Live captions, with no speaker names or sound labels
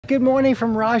good morning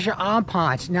from Raja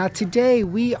Ampat. Now today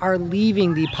we are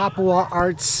leaving the Papua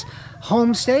Arts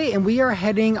homestay and we are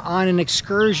heading on an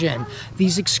excursion.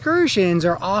 These excursions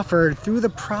are offered through the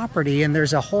property and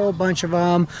there's a whole bunch of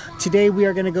them. Today we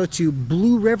are going to go to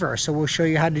Blue River, so we'll show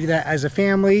you how to do that as a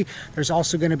family. There's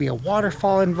also going to be a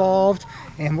waterfall involved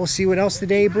and we'll see what else the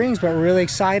day brings, but we're really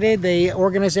excited. They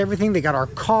organized everything. They got our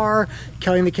car.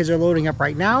 Kelly and the kids are loading up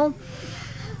right now.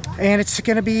 And it's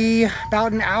going to be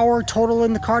about an hour total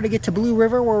in the car to get to Blue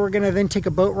River, where we're going to then take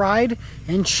a boat ride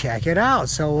and check it out.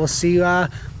 So we'll see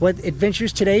what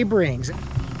adventures today brings.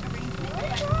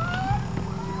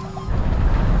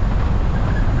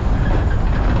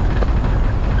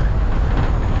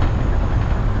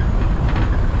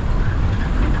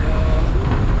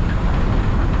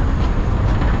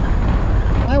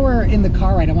 While we're in the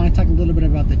car ride, I want to talk a little bit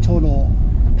about the total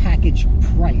package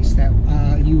price that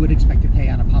you would expect to pay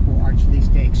on a Papua Arts for these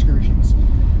day excursions.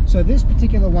 So this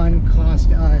particular one cost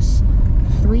us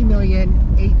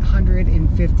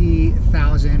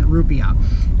 3,850,000 rupiah,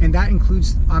 and that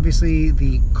includes obviously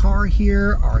the car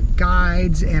here, our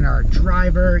guides, and our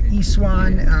driver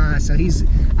Iswan. So he's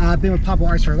been with Papua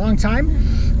Arts for a long time,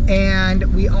 and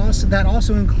that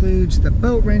also includes the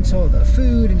boat rental, the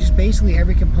food, and just basically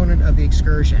every component of the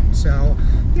excursion. So,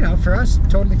 you know, for us,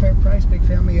 totally fair price. Big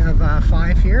family of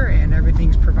 5 here, and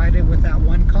everything's provided with that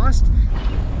one cost.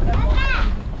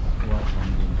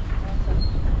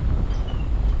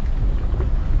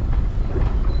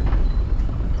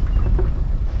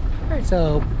 Alright,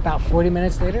 so about 40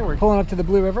 minutes later, we're pulling up to the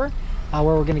Blue River, where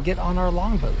we're going to get on our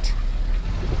longboat.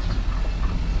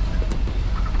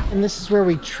 And this is where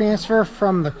we transfer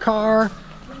from the car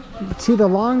to the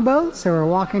longboat. So we're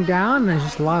walking down, and there's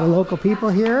just a lot of local people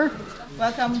here.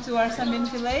 Welcome to our Sambin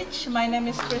village. My name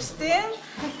is Christine,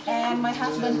 and my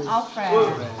husband Alfred.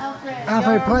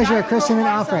 Alfred, pleasure. Christine and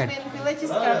Alfred. Sambin village is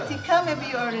Kartika. Maybe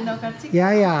you already know Kartika.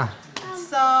 Yeah.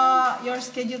 So your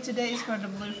schedule today is for the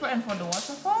Blue River and for the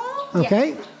waterfall.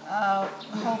 Okay.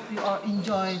 Hope you all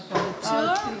enjoy for the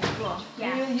tour.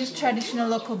 We will use traditional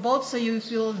local boats, so you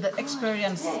feel the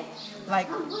experience like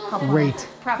great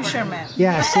fishermen.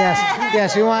 Yes.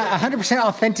 We want 100%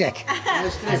 authentic.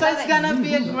 So it's gonna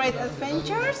be a great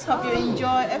adventure. Hope you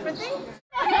enjoy everything.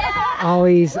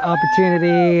 Always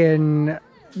opportunity, and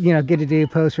you know, get to do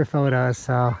post for photos.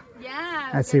 So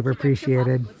that's super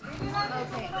appreciated.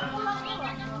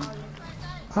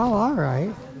 Oh, all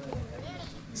right.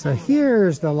 So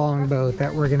here's the longboat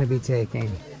that we're going to be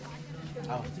taking.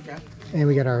 And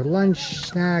we got our lunch,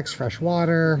 snacks, fresh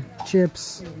water,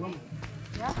 chips,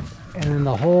 and then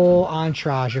the whole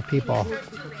entourage of people.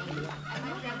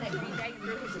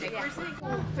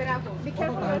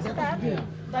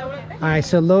 All right,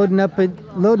 so loading up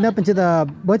into the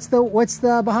what's the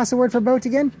Bahasa word for boat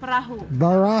again? Perahu.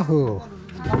 Barahu.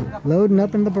 Loading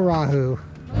up in the Barahu.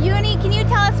 Yuni, can you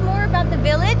tell us more about the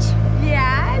village?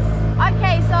 Yes.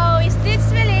 Okay, so it's this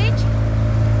village.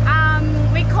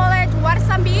 We call it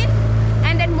Warsambin,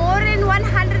 and then more than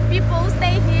 100 people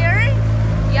stay here.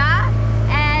 Yeah,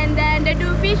 and then they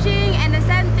do fishing and the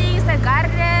same things, a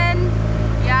garden.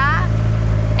 Yeah,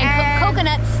 and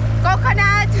coconuts.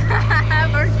 Coconut,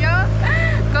 for sure.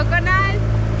 Coconut,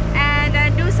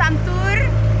 and do some tour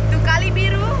to Kali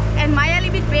Biru and Maya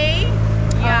Libit Bay.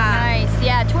 Yeah, oh, nice.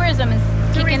 Yeah, tourism is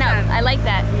kicking up. I like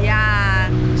that. Yeah.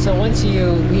 So once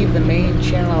you leave the main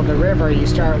channel of the river, you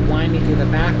start winding through the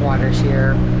backwaters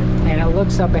here, and it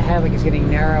looks up ahead like it's getting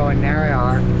narrower and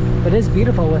narrower. But it's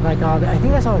beautiful with like all I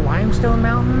think that's all limestone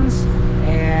mountains,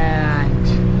 and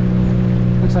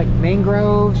looks like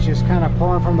mangroves just kind of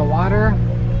pulling from the water.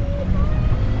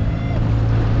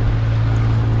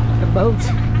 The boat,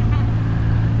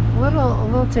 a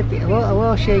little tippy, a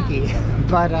little shaky,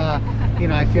 but you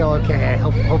know, I feel okay.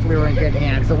 Hopefully we're in good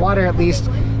hands. The water at least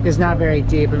is not very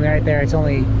deep. I mean, right there, it's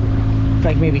only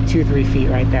like maybe 2-3 feet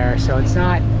right there. So it's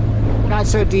not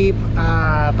so deep,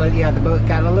 but yeah, the boat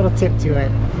got a little tip to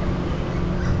it.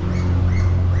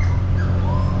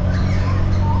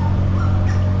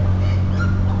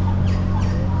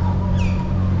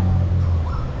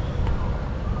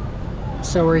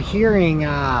 So we're hearing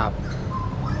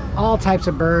all types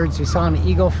of birds. We saw an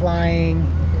eagle flying.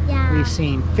 Yeah. We've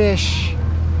seen fish.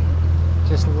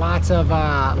 Just lots of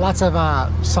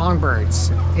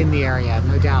songbirds in the area,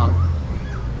 no doubt.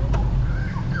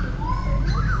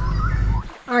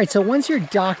 All right, so once you're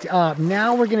docked up,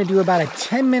 now we're gonna do about a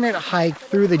 10-minute hike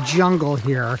through the jungle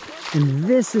here. And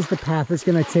this is the path that's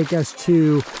gonna take us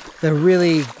to the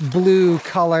really blue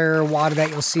color water that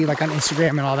you'll see like on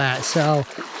Instagram and all that. So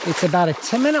it's about a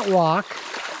 10-minute walk.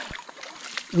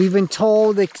 We've been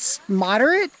told it's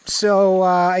moderate. So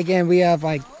again, we have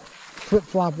like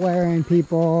flip-flop wearing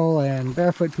people and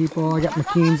barefoot people. I got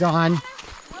McKeens on.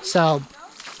 So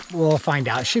we'll find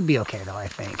out. Should be okay though, I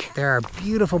think. There are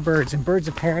beautiful birds and birds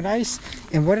of paradise.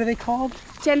 And what are they called?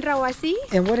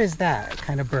 Cendrawasih. And what is that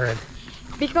kind of bird?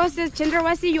 Because the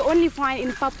cendrawasih you only find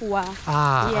in Papua.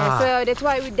 So that's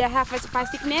why they have a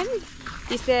specific name.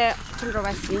 It's the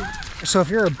cendrawasih. So if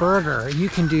you're a birder, you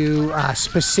can do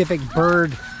specific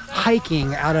bird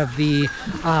hiking out of the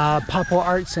Papua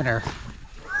Art Center.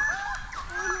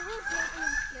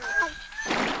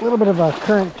 A little bit of a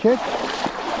current kick.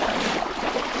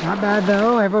 Not bad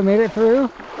though. Everyone made it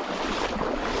through.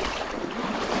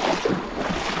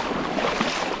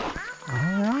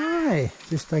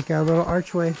 Just like a little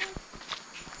archway.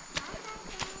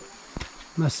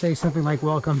 Must say something like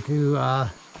welcome to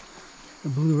the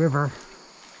Blue River.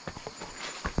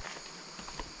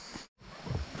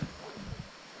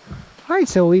 Alright,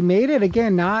 so we made it.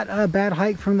 Again, not a bad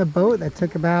hike from the boat. That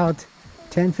took about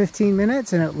 10-15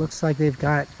 minutes, and it looks like they've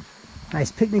got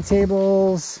nice picnic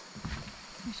tables,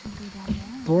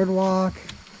 boardwalk.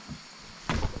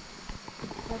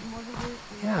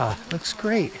 Yeah, looks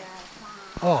great.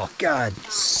 Oh God,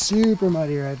 super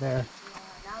muddy right there.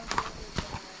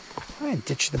 All right,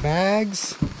 ditch the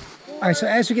bags. All right, so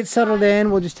as we get settled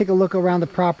in, we'll just take a look around the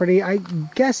property. I'm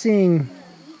guessing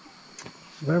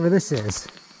whatever this is.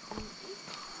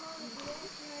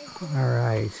 All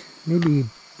right, maybe,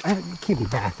 it can't be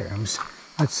bathrooms.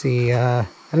 Let's see,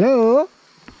 hello?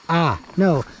 Ah,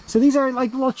 no. So these are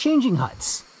like little changing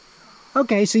huts.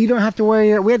 Okay, so you don't have to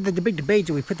worry. We had the big debate,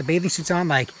 do we put the bathing suits on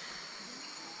like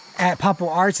at Papua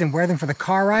Arts and wear them for the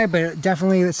car ride? But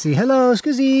definitely, let's see. Hello,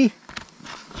 scusi.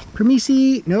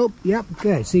 Permisi. Nope. Yep.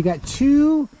 Good. So you got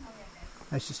two.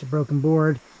 That's just a broken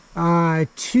board.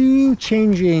 Two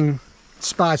changing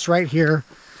spots right here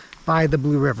by the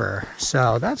Blue River.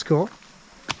 So that's cool.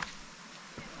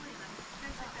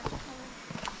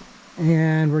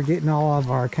 And we're getting all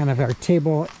of our kind of our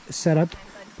table set up.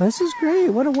 This is great.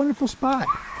 What a wonderful spot.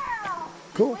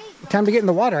 Cool. Time to get in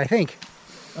the water, I think.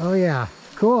 Oh yeah.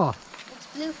 Cool. It's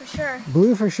blue for sure.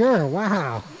 Blue for sure.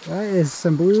 Wow. That is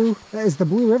some blue. That is the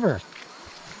Blue River.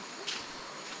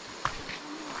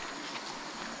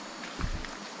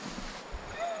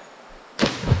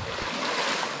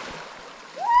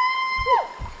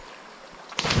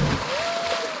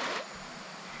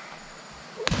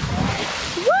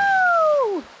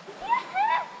 Woo!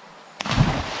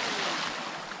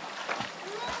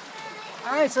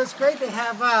 All right, so it's great. They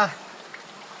have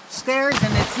stairs,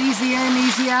 and it's easy in,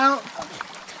 easy out.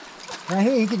 Right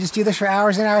here, you could just do this for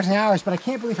hours and hours and hours, but I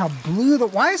can't believe how blue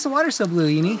why is the water so blue,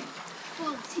 Uni?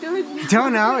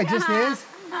 Don't know, it just is.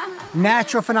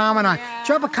 Natural phenomenon. Yeah.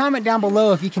 Drop a comment down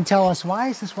below if you can tell us, why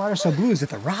is this water so blue? Is it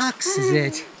the rocks? Is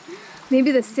it?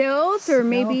 Maybe the silt, or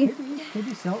maybe...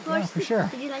 Maybe silt, yeah, for sure.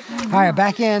 All right,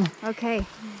 back in. Okay.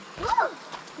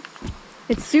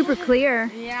 It's super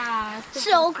clear. Yeah,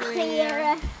 so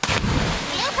clear.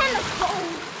 It's kind of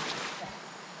cold.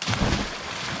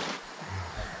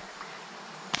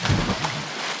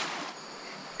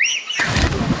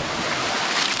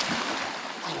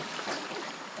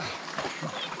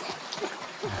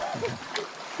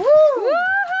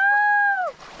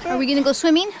 Are we gonna go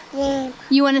swimming? Yeah.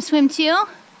 You wanna swim too?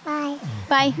 Bye.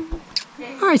 Bye.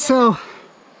 All right, so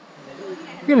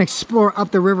we're gonna explore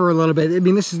up the river a little bit. I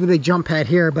mean, this is the big jump pad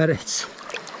here, but it's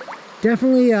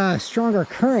definitely a stronger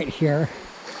current here.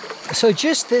 So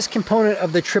just this component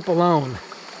of the trip alone,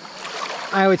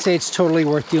 I would say it's totally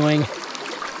worth doing,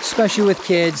 especially with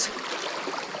kids,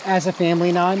 as a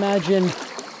family. Now, I imagine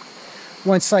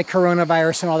once like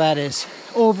coronavirus and all that is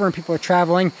over and people are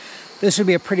traveling, this would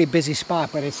be a pretty busy spot,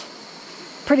 but it's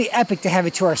pretty epic to have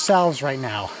it to ourselves right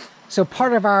now. So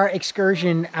part of our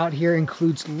excursion out here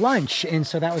includes lunch, and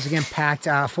so that was again packed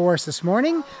for us this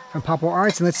morning from Papua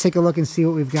Arts. And let's take a look and see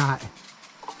what we've got.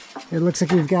 It looks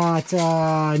like we've got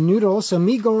noodles, so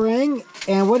mee goreng,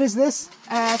 and what is this?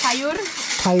 Sayur.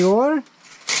 Sayur,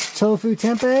 tofu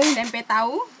tempeh, Tempe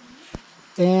tahu.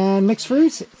 And mixed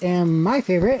fruits, and my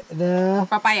favorite, the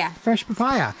Papaya. Fresh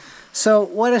papaya. So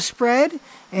what a spread,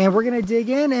 and we're gonna dig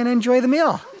in and enjoy the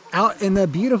meal out in the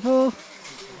beautiful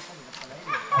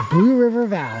Blue River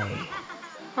Valley.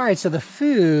 All right, so the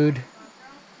food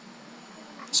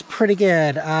is pretty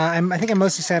good. I think I'm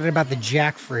most excited about the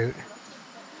jackfruit.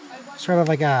 Sort of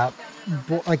like a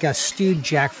stewed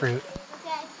jackfruit.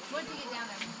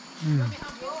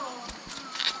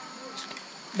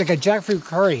 Like a jackfruit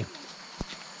curry.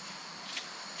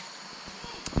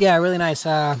 Yeah, really nice.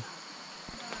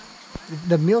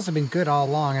 The meals have been good all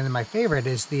along, and then my favorite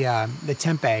is the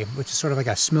tempeh, which is sort of like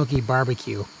a smoky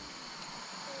barbecue.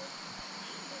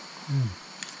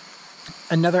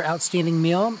 Another outstanding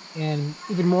meal, and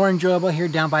even more enjoyable here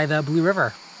down by the Blue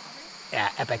River. Yeah,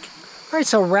 epic. All right,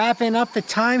 so wrapping up the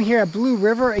time here at Blue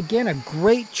River. Again, a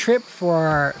great trip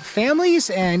for families,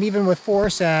 and even with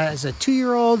Forrest as a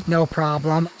 2-year-old, no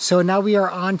problem. So now we are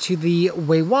on to the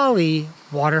Wewali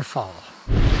waterfall.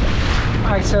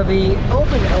 All right, so the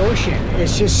open ocean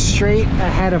is just straight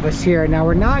ahead of us here. Now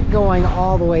we're not going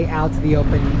all the way out to the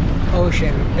open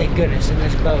ocean, thank goodness, in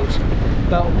this boat.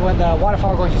 But when the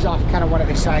waterfall goes off kind of one of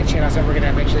the side channels that we're gonna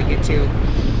eventually get to.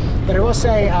 But I will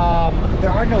say,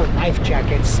 there are no life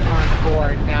jackets on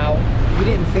board. Now, we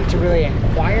didn't think to really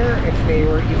inquire if they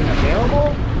were even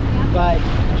available, but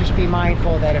just be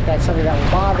mindful that if that's something that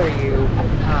will bother you,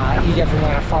 you definitely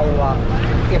want to follow up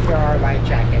if there are life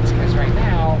jackets, because right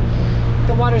now,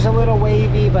 the water's a little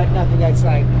wavy, but nothing that's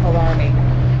like alarming.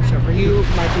 So for you,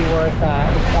 it might be worth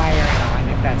inquiring on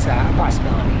if that's a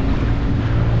possibility.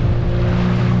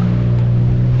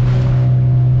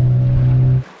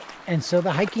 And so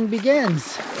the hiking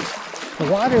begins.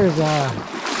 The water is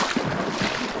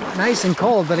nice and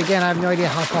cold, but again, I have no idea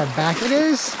how far back it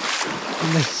is.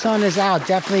 And the sun is out.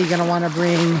 Definitely gonna wanna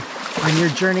bring on your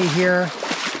journey here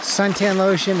suntan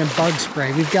lotion and bug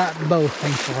spray. We've got both,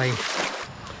 thankfully.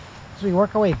 As we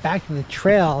work our way back to the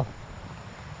trail,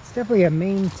 it's definitely a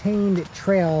maintained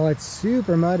trail. It's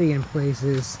super muddy in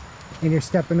places, and you're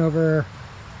stepping over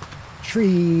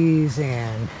trees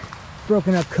and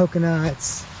broken up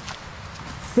coconuts.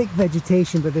 Thick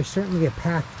vegetation, but there's certainly a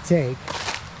path to take.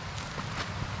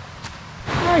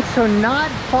 Alright, so not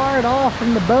far at all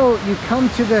from the boat, you come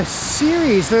to the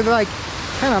series. They're like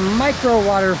kind of micro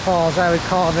waterfalls, I would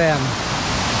call them.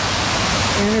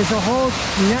 And there's a whole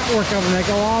network of them that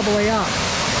go all the way up.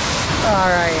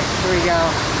 Alright, here we go.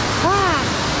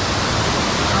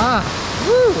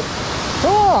 Woo!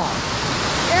 Cool!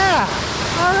 Yeah!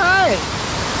 Alright!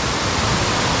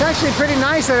 It's actually pretty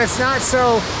nice that it's not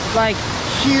so like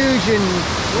huge and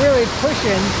really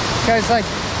pushing, because like,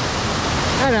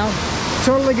 I don't know,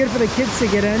 totally good for the kids to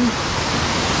get in.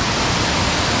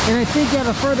 And I think, yeah,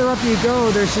 the further up you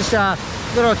go, there's just a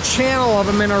little channel of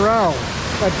them in a row.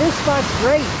 But this spot's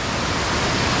great.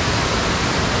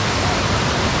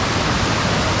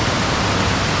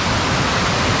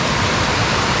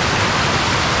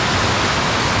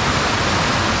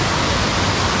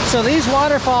 So these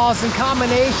waterfalls in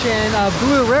combination of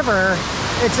Blue River,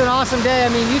 it's an awesome day. I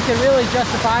mean, you can really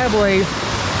justifiably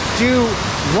do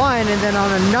one and then on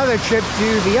another trip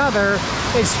do the other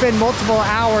and spend multiple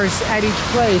hours at each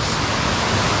place.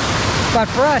 But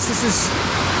for us, this is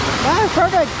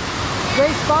perfect.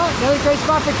 Great spot, another great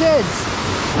spot for kids.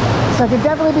 So it can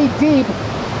definitely be deep.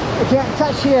 I can't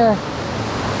touch here.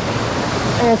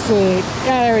 Let's see.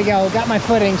 Yeah, there we go. Got my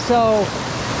footing. So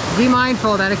be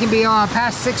mindful that it can be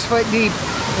past 6 foot deep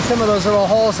in some of those little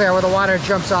holes there where the water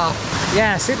jumps off.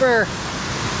 Yeah, super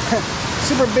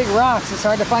big rocks. It's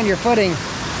hard to find your footing.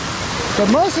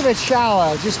 But most of it's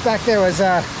shallow. Just back there was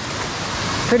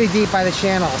pretty deep by the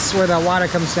channels where the water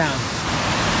comes down.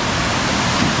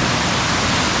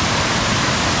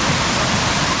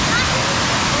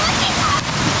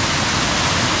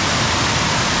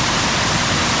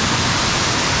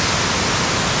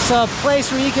 It's a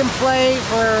place where you can play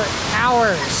for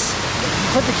hours.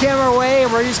 Put the camera away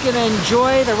and we're just gonna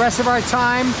enjoy the rest of our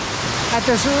time at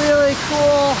this really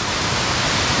cool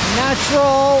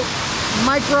natural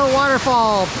micro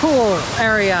waterfall pool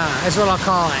area is what I'll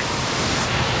call it.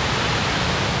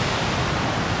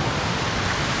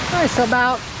 All right, so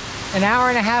about an hour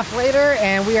and a half later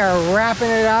and we are wrapping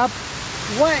it up.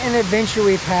 What an adventure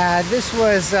we've had. This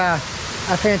was a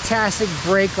fantastic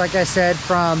break, like I said,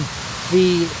 from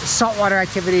the saltwater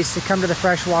activities to come to the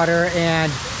freshwater,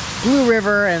 and Blue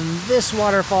River and this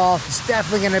waterfall is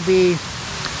definitely going to be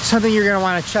something you're going to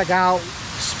want to check out,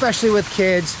 especially with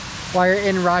kids while you're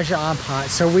in Raja Ampat.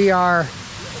 So we are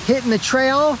hitting the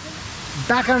trail,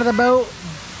 back onto the boat,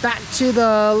 back to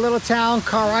the little town,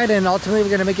 car ride, and ultimately we're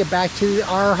going to make it back to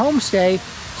our homestay.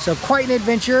 So quite an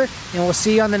adventure, and we'll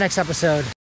see you on the next episode.